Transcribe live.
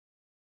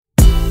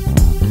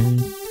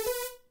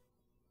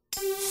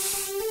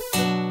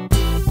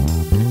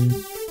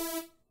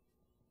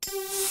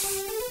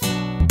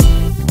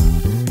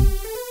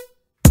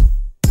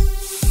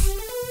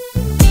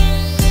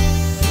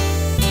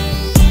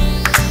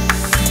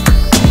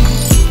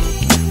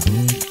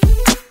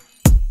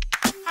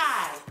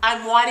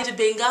Mwani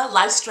Dabinga,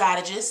 life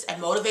strategist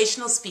and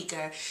motivational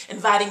speaker,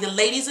 inviting the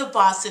ladies of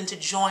Boston to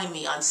join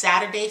me on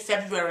Saturday,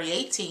 February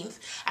 18th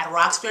at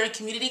Roxbury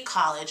Community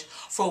College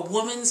for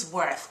Woman's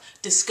Worth.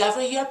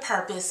 Discover your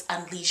purpose,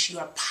 unleash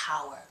your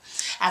power.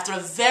 After a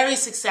very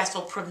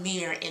successful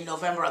premiere in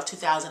November of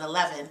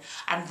 2011,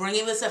 I'm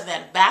bringing this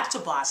event back to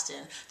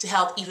Boston to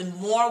help even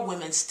more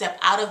women step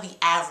out of the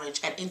average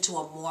and into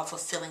a more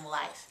fulfilling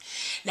life.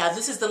 Now,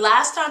 this is the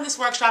last time this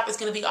workshop is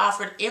going to be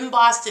offered in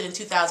Boston in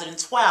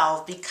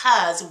 2012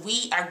 because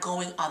we are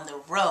going on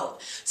the road.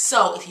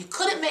 So if you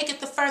couldn't make it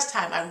the first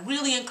time, I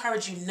really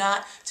encourage you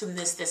not to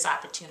miss this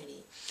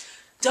opportunity.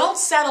 Don't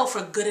settle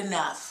for good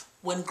enough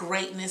when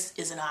greatness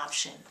is an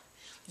option.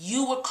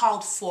 You were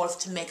called forth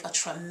to make a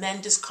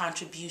tremendous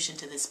contribution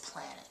to this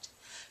planet.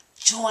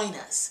 Join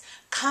us.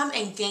 Come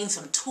and gain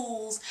some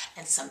tools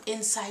and some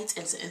insights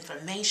and some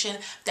information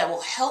that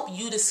will help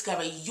you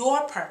discover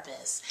your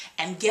purpose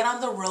and get on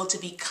the road to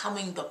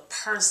becoming the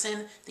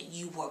person that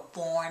you were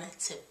born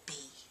to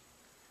be.